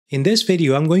In this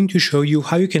video, I'm going to show you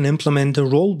how you can implement a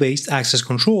role-based access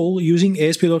control using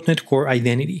ASP.NET Core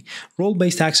Identity.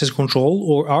 Role-based access control,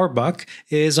 or RBAC,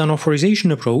 is an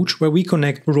authorization approach where we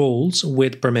connect roles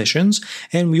with permissions,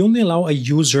 and we only allow a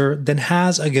user that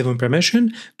has a given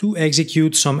permission to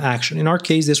execute some action. In our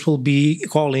case, this will be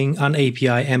calling an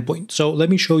API endpoint. So let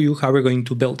me show you how we're going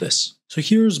to build this. So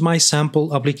here's my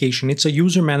sample application. It's a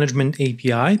user management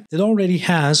API that already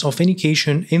has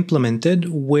authentication implemented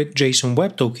with JSON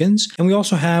Web Tokens, and we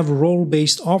also have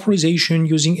role-based authorization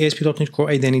using ASP.NET Core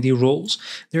Identity roles.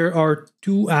 There are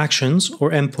two actions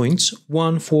or endpoints,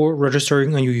 one for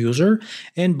registering a new user,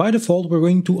 and by default we're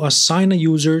going to assign a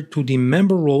user to the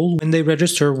member role when they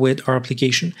register with our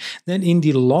application. Then in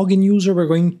the login user, we're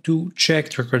going to check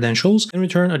their credentials and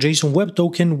return a JSON Web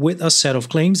Token with a set of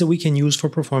claims that we can use for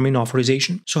performing authorization.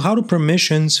 So how do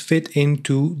permissions fit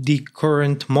into the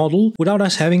current model without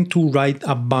us having to write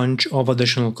a bunch of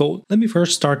additional code? Let me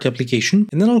first start the application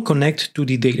and then I'll connect to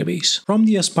the database. From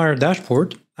the Aspire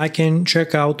dashboard, I can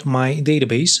check out my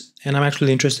database, and I'm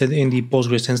actually interested in the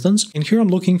Postgres instance. And here I'm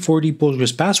looking for the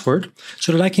Postgres password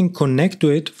so that I can connect to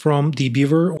it from the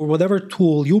Beaver or whatever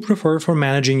tool you prefer for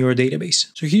managing your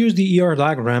database. So here's the ER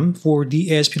diagram for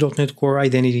the ASP.NET Core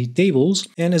Identity tables.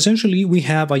 And essentially we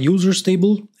have a users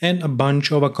table and a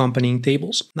bunch of accompanying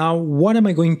tables. Now, what am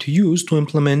I going to use to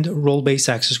implement role-based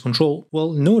access control?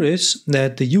 Well, notice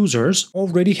that the users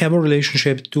already have a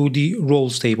relationship to the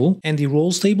roles table, and the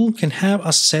roles table can have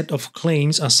a set of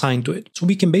claims assigned to it. So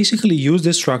we can basically use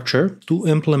this structure to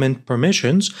implement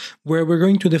permissions where we're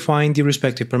going to define the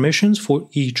respective permissions for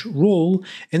each role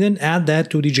and then add that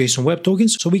to the JSON Web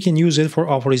Tokens so we can use it for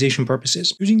authorization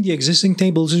purposes. Using the existing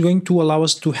tables is going to allow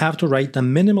us to have to write a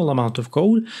minimal amount of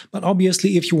code, but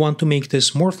obviously if you want to make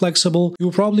this more flexible,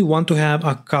 you'll probably want to have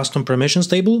a custom permissions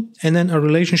table and then a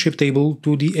relationship table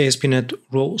to the ASP.NET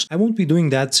roles. I won't be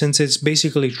doing that since it's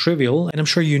basically trivial and I'm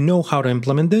sure you know how to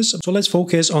implement this. So let's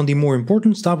focus on the more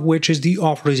important stuff, which is the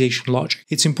authorization logic.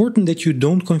 It's important that you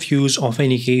don't confuse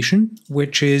authentication,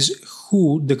 which is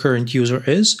who the current user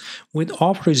is, with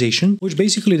authorization, which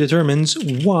basically determines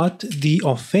what the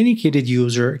authenticated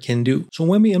user can do. So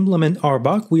when we implement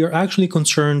RBAC, we are actually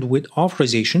concerned with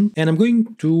authorization, and I'm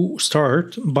going to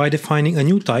start by defining a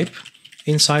new type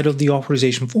inside of the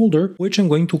authorization folder, which I'm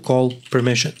going to call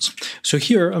permissions. So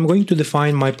here I'm going to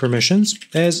define my permissions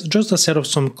as just a set of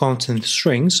some constant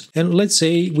strings. And let's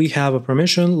say we have a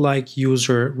permission like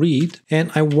user read,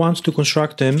 and I want to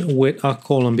construct them with a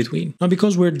colon between. Now,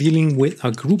 because we're dealing with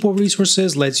a group of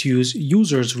resources, let's use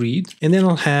users read, and then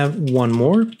I'll have one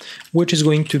more, which is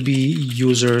going to be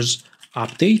users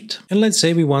update. And let's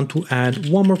say we want to add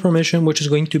one more permission, which is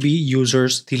going to be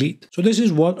users delete. So this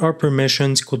is what our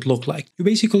permissions could look like. You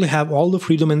basically have all the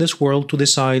freedom in this world to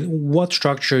decide what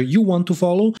structure you want to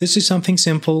follow. This is something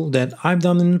simple that I've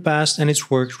done in the past and it's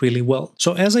worked really well.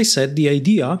 So as I said, the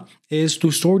idea is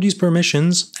to store these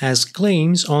permissions as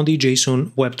claims on the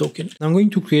JSON Web Token. I'm going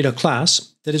to create a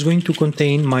class that is going to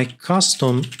contain my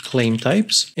custom claim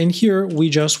types. And here we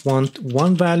just want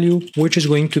one value, which is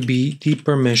going to be the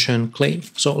permission claim.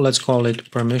 So let's call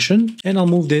it permission, and I'll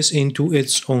move this into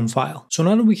its own file. So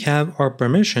now that we have our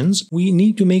permissions, we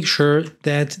need to make sure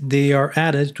that they are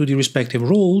added to the respective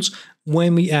roles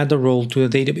when we add the role to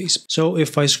the database. So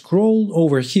if I scroll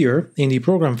over here in the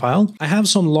program file, I have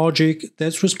some logic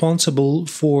that's responsible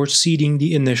for seeding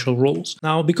the initial roles.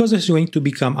 Now, because this is going to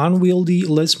become unwieldy,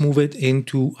 let's move it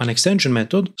into an extension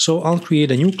method. So I'll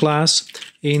create a new class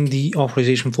in the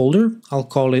authorization folder. I'll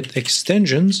call it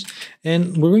extensions,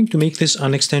 and we're going to make this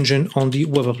an extension on the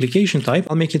web application type.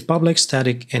 I'll make it public,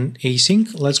 static, and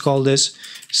async. Let's call this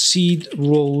seed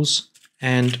roles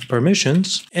and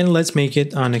permissions, and let's make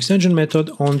it an extension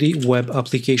method on the web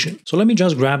application. So let me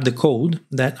just grab the code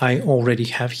that I already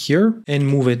have here and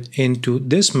move it into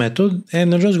this method,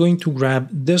 and I'm just going to grab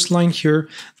this line here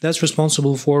that's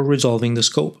responsible for resolving the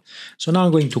scope. So now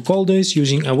I'm going to call this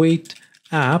using await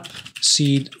app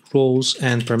seed roles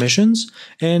and permissions,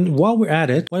 and while we're at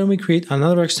it, why don't we create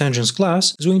another extensions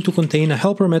class that's going to contain a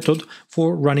helper method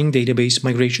for running database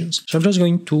migrations. So I'm just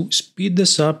going to speed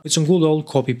this up with some good old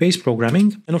copy-paste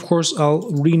programming, and of course I'll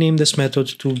rename this method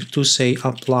to say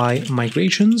apply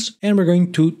migrations, and we're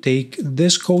going to take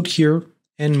this code here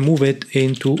and move it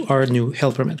into our new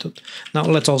helper method. Now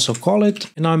let's also call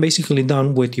it, and now I'm basically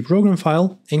done with the program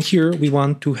file, and here we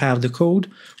want to have the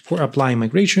code for applying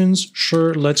migrations.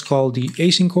 Sure, let's call the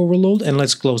async overload, and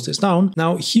let's close this down.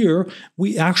 Now here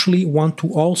we actually want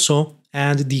to also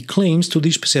add the claims to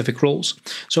these specific roles.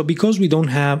 So because we don't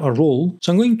have a role,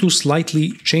 so I'm going to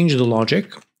slightly change the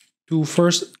logic to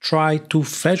first try to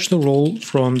fetch the role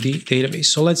from the database.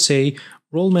 So let's say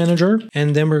role manager,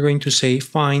 and then we're going to say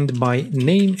find by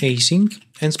name async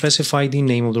and specify the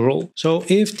name of the role. So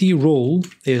if the role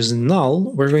is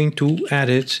null, we're going to add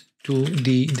it to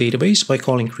the database by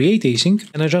calling create async,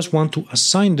 and I just want to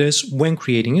assign this when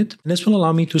creating it. And this will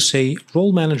allow me to say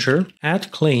role manager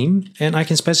add claim, and I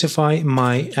can specify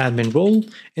my admin role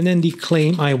and then the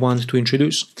claim I want to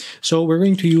introduce. So we're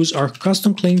going to use our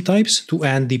custom claim types to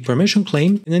add the permission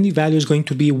claim, and then the value is going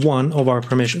to be one of our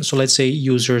permissions. So let's say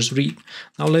users read.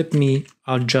 Now let me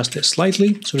adjust this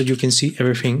slightly so that you can see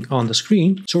everything on the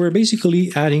screen. So we're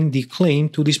basically adding the claim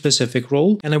to the specific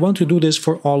role, and I want to do this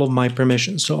for all of my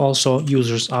permissions. So also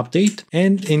users update,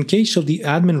 and in case of the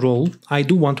admin role, I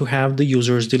do want to have the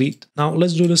users delete. Now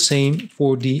let's do the same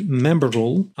for the member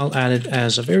role. I'll add it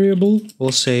as a variable.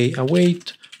 We'll say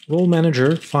await role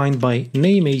manager find by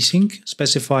name async,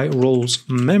 specify roles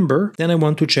member. Then I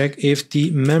want to check if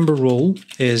the member role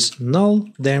is null.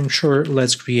 Then sure,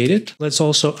 let's create it. Let's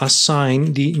also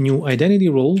assign the new identity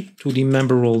role to the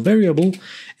member role variable,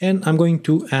 and I'm going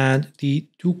to add the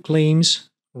two claims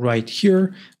right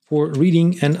here for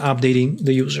reading and updating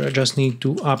the user. I just need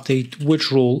to update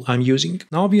which role I'm using.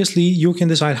 Now, obviously, you can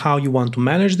decide how you want to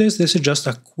manage this. This is just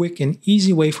a quick and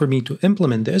easy way for me to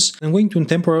implement this. I'm going to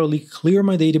temporarily clear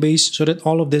my database so that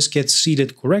all of this gets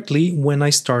seeded correctly when I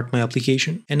start my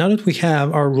application. And now that we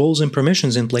have our roles and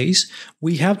permissions in place,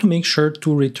 we have to make sure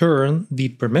to return the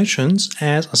permissions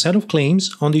as a set of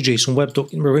claims on the JSON Web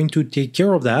Token. We're going to take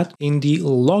care of that in the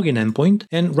login endpoint.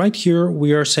 And right here,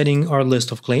 we are setting our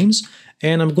list of claims.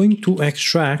 And I'm going to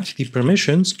extract the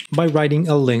permissions by writing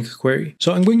a LINQ query.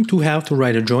 So I'm going to have to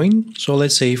write a join. So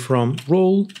let's say from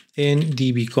role in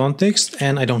DB context,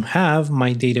 and I don't have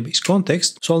my database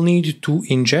context. So I'll need to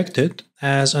inject it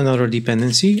as another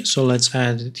dependency. So let's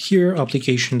add it here,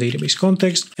 application database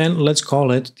context, and let's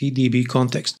call it the DB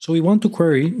context. So we want to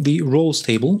query the roles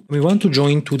table. We want to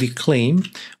join to the claim,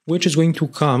 which is going to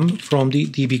come from the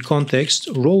DB context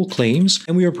role claims.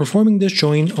 And we are performing this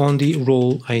join on the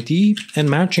role ID and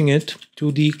matching it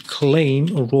to the claim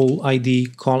role ID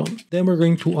column. Then we're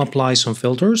going to apply some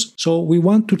filters. So we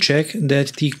want to check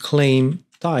that the claim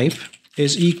type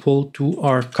is equal to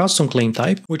our custom claim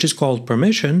type, which is called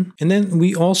permission. And then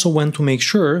we also want to make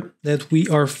sure that we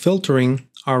are filtering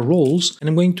our roles, and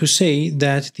I'm going to say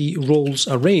that the roles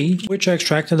array, which I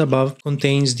extracted above,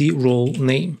 contains the role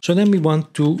name. So then we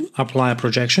want to apply a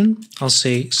projection. I'll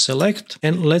say select,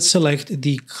 and let's select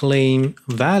the claim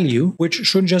value, which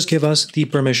should just give us the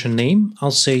permission name. I'll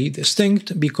say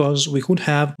distinct because we could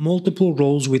have multiple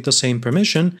roles with the same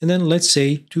permission, and then let's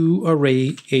say to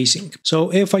array async.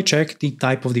 So if I check the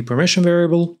type of the permission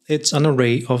variable, it's an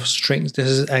array of strings. This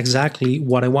is exactly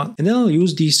what I want. And then I'll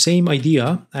use the same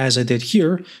idea as I did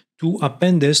here to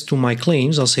append this to my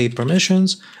claims. I'll say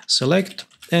permissions, select,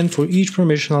 and for each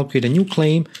permission, I'll create a new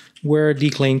claim where the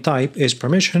claim type is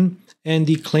permission and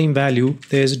the claim value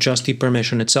is just the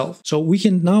permission itself. So we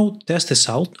can now test this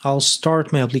out. I'll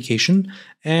start my application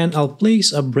and I'll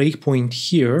place a breakpoint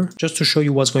here just to show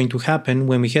you what's going to happen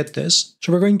when we hit this.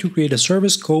 So we're going to create a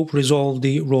service scope, resolve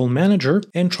the role manager,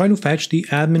 and try to fetch the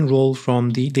admin role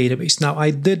from the database. Now I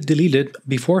did delete it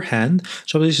beforehand,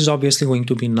 so this is obviously going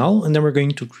to be null, and then we're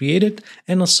going to create it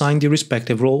and assign the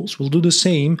respective roles. We'll do the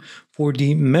same for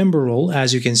the member role,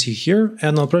 as you can see here,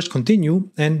 and I'll press continue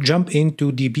and jump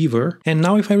into the beaver. And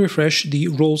now if I refresh the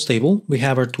roles table, we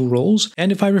have our two roles,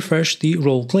 and if I refresh the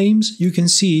role claims, you can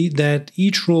see that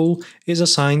each role is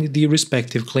assigned the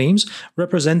respective claims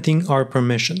representing our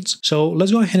permissions. So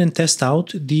let's go ahead and test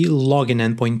out the login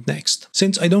endpoint next.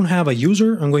 Since I don't have a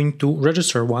user, I'm going to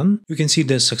register one. You can see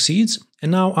this succeeds,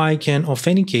 and now I can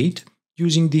authenticate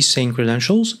using these same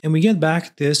credentials, and we get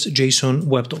back this JSON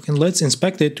Web Token. Let's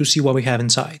inspect it to see what we have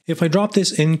inside. If I drop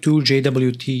this into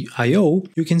JWT IO,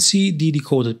 you can see the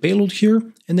decoded payload here,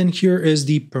 and then here is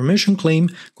the permission claim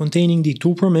containing the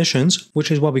two permissions, which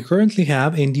is what we currently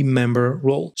have in the member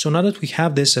role. So now that we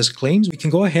have this as claims, we can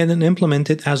go ahead and implement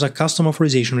it as a custom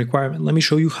authorization requirement. Let me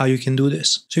show you how you can do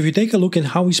this. So if you take a look at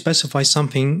how we specify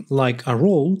something like a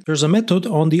role, there's a method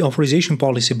on the authorization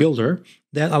policy builder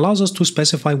that allows us to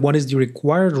specify what is the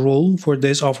required role for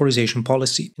this authorization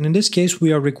policy. And in this case,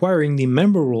 we are requiring the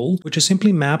member role, which is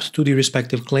simply mapped to the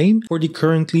respective claim for the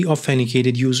currently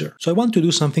authenticated user. So I want to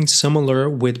do something similar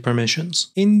with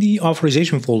permissions. In the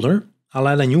authorization folder, I'll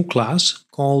add a new class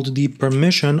called the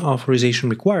permission authorization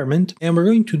requirement, and we're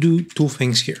going to do two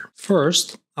things here.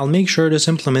 First, I'll make sure this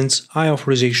implements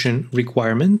authorization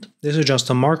requirement. This is just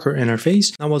a marker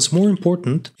interface. Now what's more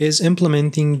important is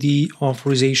implementing the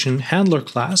authorization handler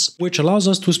class, which allows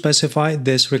us to specify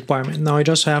this requirement. Now I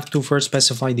just have to first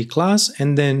specify the class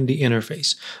and then the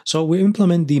interface. So we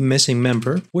implement the missing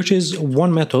member, which is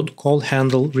one method called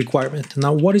handle requirement.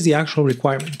 Now what is the actual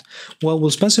requirement? Well, we'll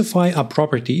specify a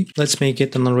property. Let's make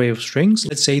it an array of strings.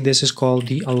 Let's say this is called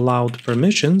the allowed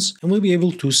permissions, and we'll be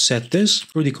able to set this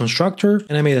through the constructor.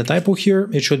 And I made a typo here.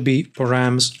 It should be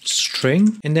params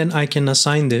string, and then I can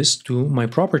assign this to my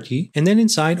property. And then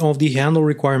inside of the handle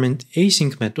requirement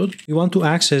async method, we want to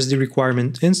access the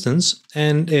requirement instance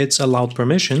and its allowed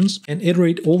permissions and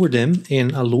iterate over them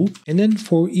in a loop. And then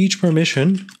for each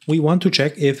permission, we want to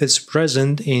check if it's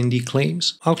present in the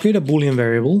claims. I'll create a Boolean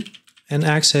variable and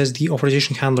access the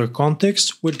authorization handler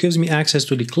context, which gives me access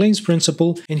to the claims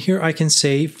principal. And here I can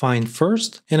say find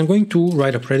first, and I'm going to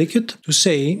write a predicate to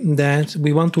say that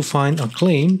we want to find a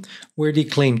claim where the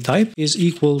claim type is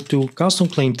equal to custom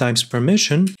claim types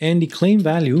permission and the claim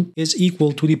value is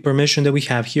equal to the permission that we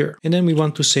have here. And then we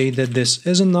want to say that this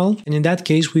isn't null, and in that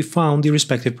case we found the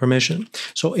respective permission.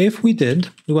 So if we did,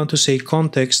 we want to say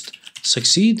context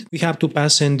succeed. We have to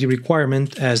pass in the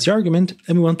requirement as the argument,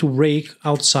 and we want to break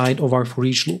outside of our for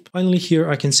each loop. Finally, here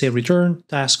I can say return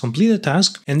task completed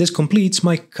task, and this completes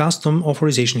my custom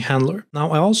authorization handler. Now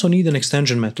I also need an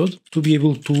extension method to be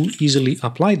able to easily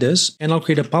apply this, and I'll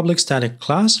create a public static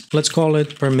class. Let's call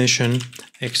it permission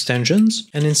extensions,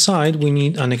 and inside we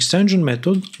need an extension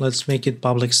method. Let's make it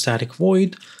public static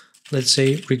void. Let's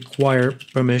say require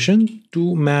permission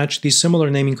to match the similar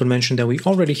naming convention that we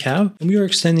already have. And we are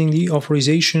extending the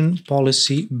authorization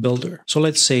policy builder. So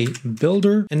let's say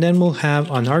builder, and then we'll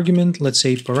have an argument, let's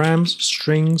say params,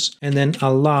 strings, and then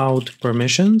allowed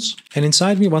permissions. And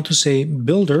inside we want to say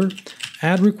builder,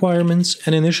 add requirements,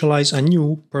 and initialize a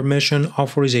new permission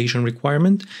authorization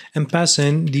requirement and pass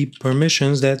in the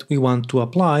permissions that we want to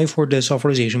apply for this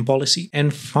authorization policy.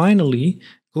 And finally,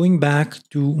 going back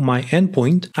to my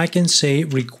endpoint, I can say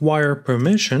require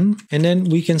permission, and then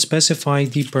we can specify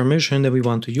the permission that we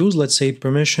want to use. Let's say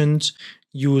permissions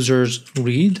users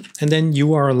read, and then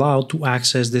you are allowed to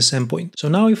access this endpoint. So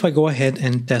now if I go ahead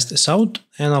and test this out,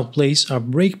 and I'll place a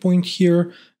breakpoint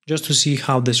here just to see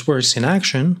how this works in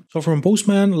action. So from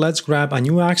Postman, let's grab a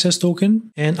new access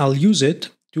token, and I'll use it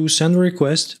to send a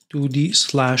request to the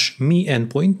 /me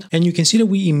endpoint. And you can see that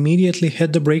we immediately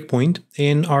hit the breakpoint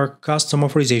in our custom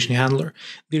authorization handler.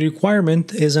 The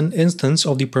requirement is an instance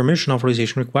of the permission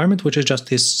authorization requirement, which is just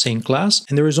this same class.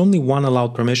 And there is only one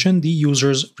allowed permission, the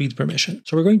user's read permission.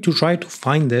 So we're going to try to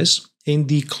find this in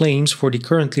the claims for the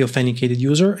currently authenticated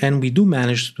user, and we do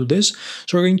manage to do this.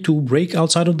 So we're going to break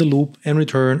outside of the loop and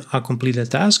return a completed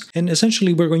task, and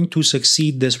essentially we're going to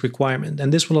succeed this requirement,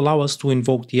 and this will allow us to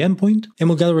invoke the endpoint, and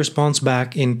we'll get a response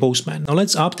back in Postman. Now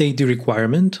let's update the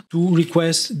requirement to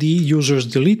request the user's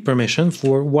delete permission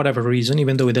for whatever reason,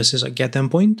 even though this is a get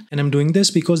endpoint. And I'm doing this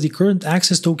because the current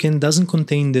access token doesn't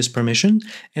contain this permission,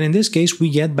 and in this case we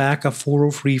get back a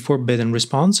 403 forbidden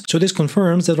response. So this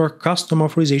confirms that our custom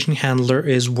authorization handler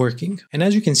is working. And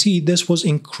as you can see, this was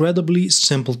incredibly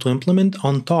simple to implement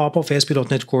on top of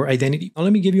ASP.NET Core Identity. Now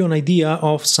let me give you an idea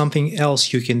of something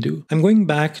else you can do. I'm going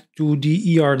back to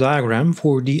the ER diagram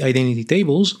for the identity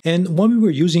tables, and what we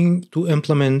were using to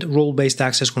implement role-based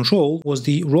access control was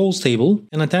the roles table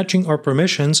and attaching our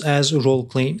permissions as role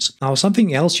claims. Now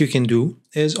something else you can do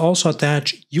is also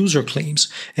attach user claims,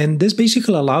 and this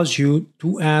basically allows you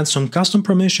to add some custom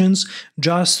permissions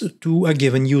just to a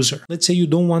given user. Let's say you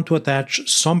don't want to attach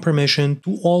some permission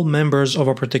to all members of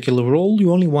a particular role,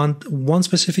 you only want one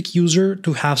specific user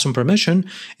to have some permission.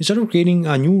 Instead of creating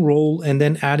a new role and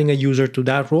then adding a user to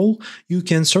that role, you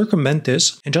can circumvent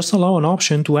this and just allow an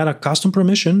option to add a custom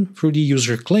permission through the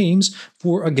user claims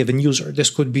for a given user. This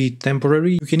could be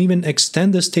temporary. You can even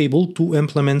extend this table to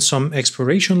implement some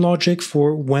expiration logic for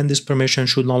when this permission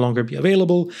should no longer be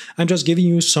available. I'm just giving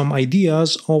you some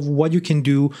ideas of what you can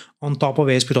do on top of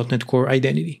ASP.NET Core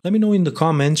Identity. Let me know in the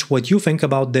comments what you think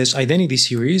about this identity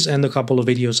series and the couple of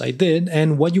videos I did,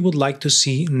 and what you would like to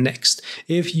see next.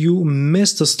 If you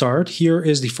missed the start, here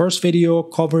is the first video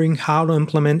covering how to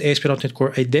implement ASP.NET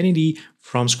Core Identity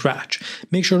from scratch.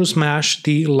 Make sure to smash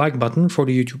the like button for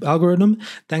the YouTube algorithm.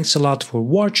 Thanks a lot for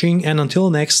watching, and until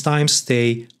next time,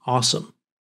 stay awesome.